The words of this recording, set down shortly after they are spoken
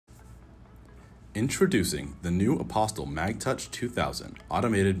Introducing the new Apostle MagTouch 2000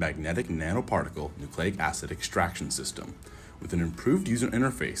 Automated Magnetic Nanoparticle Nucleic Acid Extraction System. With an improved user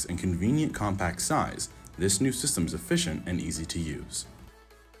interface and convenient compact size, this new system is efficient and easy to use.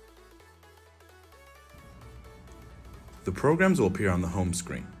 The programs will appear on the home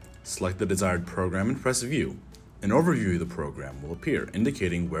screen. Select the desired program and press View. An overview of the program will appear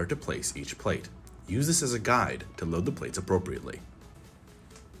indicating where to place each plate. Use this as a guide to load the plates appropriately.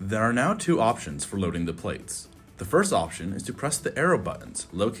 There are now two options for loading the plates. The first option is to press the arrow buttons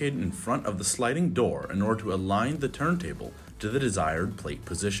located in front of the sliding door in order to align the turntable to the desired plate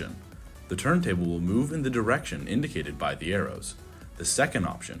position. The turntable will move in the direction indicated by the arrows. The second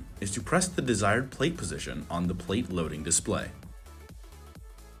option is to press the desired plate position on the plate loading display.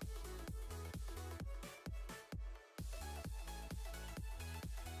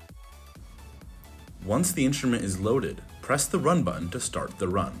 Once the instrument is loaded, press the Run button to start the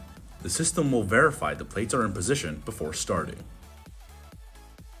run. The system will verify the plates are in position before starting.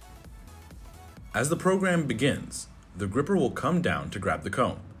 As the program begins, the gripper will come down to grab the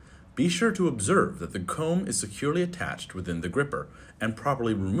comb. Be sure to observe that the comb is securely attached within the gripper and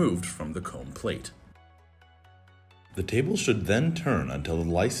properly removed from the comb plate. The table should then turn until the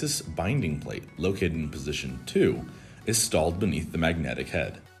lysis binding plate, located in position 2, is stalled beneath the magnetic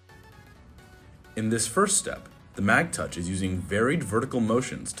head. In this first step, the MagTouch is using varied vertical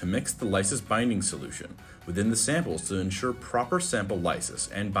motions to mix the lysis binding solution within the samples to ensure proper sample lysis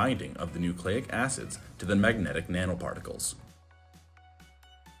and binding of the nucleic acids to the magnetic nanoparticles.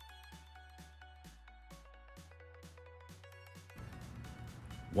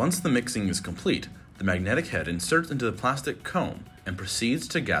 Once the mixing is complete, the magnetic head inserts into the plastic comb and proceeds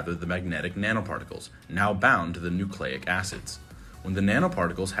to gather the magnetic nanoparticles, now bound to the nucleic acids. When the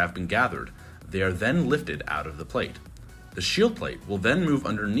nanoparticles have been gathered, they are then lifted out of the plate. The shield plate will then move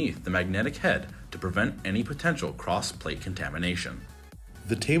underneath the magnetic head to prevent any potential cross-plate contamination.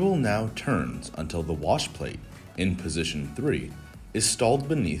 The table now turns until the wash plate, in position 3, is stalled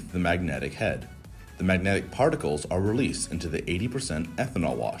beneath the magnetic head. The magnetic particles are released into the 80%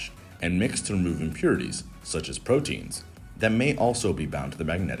 ethanol wash and mixed to remove impurities, such as proteins, that may also be bound to the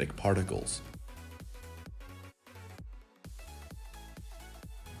magnetic particles.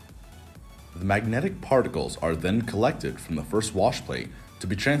 The magnetic particles are then collected from the first wash plate to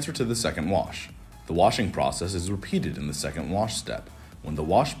be transferred to the second wash. The washing process is repeated in the second wash step, when the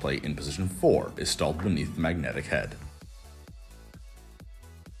wash plate in position 4 is stalled beneath the magnetic head.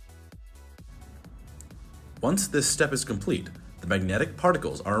 Once this step is complete, the magnetic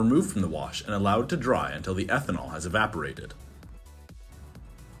particles are removed from the wash and allowed to dry until the ethanol has evaporated.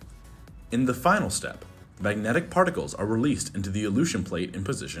 In the final step, the magnetic particles are released into the elution plate in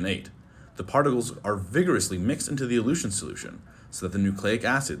position 8. The particles are vigorously mixed into the elution solution so that the nucleic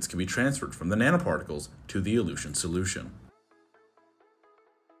acids can be transferred from the nanoparticles to the elution solution.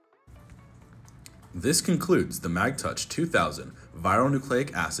 This concludes the MagTouch 2000 Viral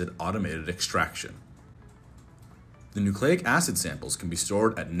Nucleic Acid Automated Extraction. The nucleic acid samples can be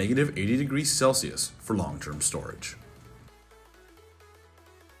stored at -80 degrees Celsius for long-term storage.